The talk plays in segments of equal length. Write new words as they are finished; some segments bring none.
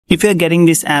If you are getting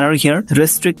this error here,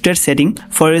 restricted setting,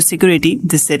 for your security,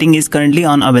 this setting is currently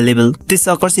unavailable. This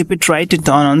occurs if you try to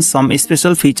turn on some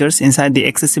special features inside the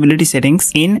accessibility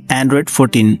settings in Android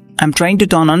 14. I'm trying to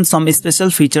turn on some special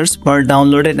features for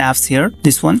downloaded apps here.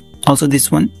 This one. Also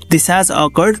this one. This has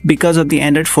occurred because of the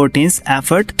Android 14's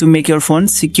effort to make your phone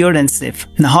secure and safe.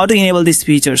 Now how to enable these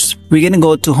features? We're gonna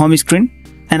go to home screen.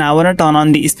 And I want to turn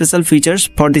on the special features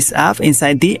for this app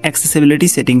inside the accessibility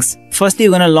settings. Firstly,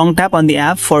 you're going to long tap on the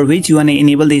app for which you want to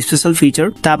enable the special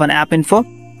feature. Tap on app info.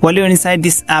 While you're inside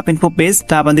this app info page,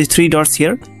 tap on these three dots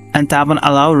here and tap on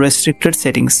allow restricted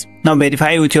settings. Now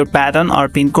verify with your pattern or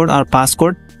pin code or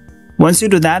passcode. Once you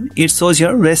do that, it shows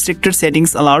here restricted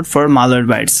settings allowed for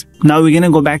malwarebytes. Now we're going to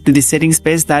go back to the settings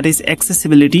page, that is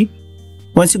accessibility.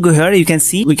 Once you go here, you can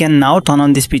see we can now turn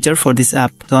on this feature for this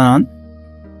app. Turn on.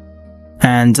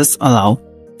 And just allow.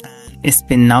 It's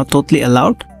been now totally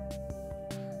allowed.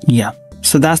 Yeah.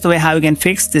 So that's the way how you can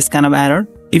fix this kind of error.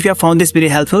 If you have found this video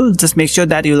helpful, just make sure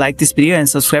that you like this video and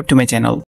subscribe to my channel.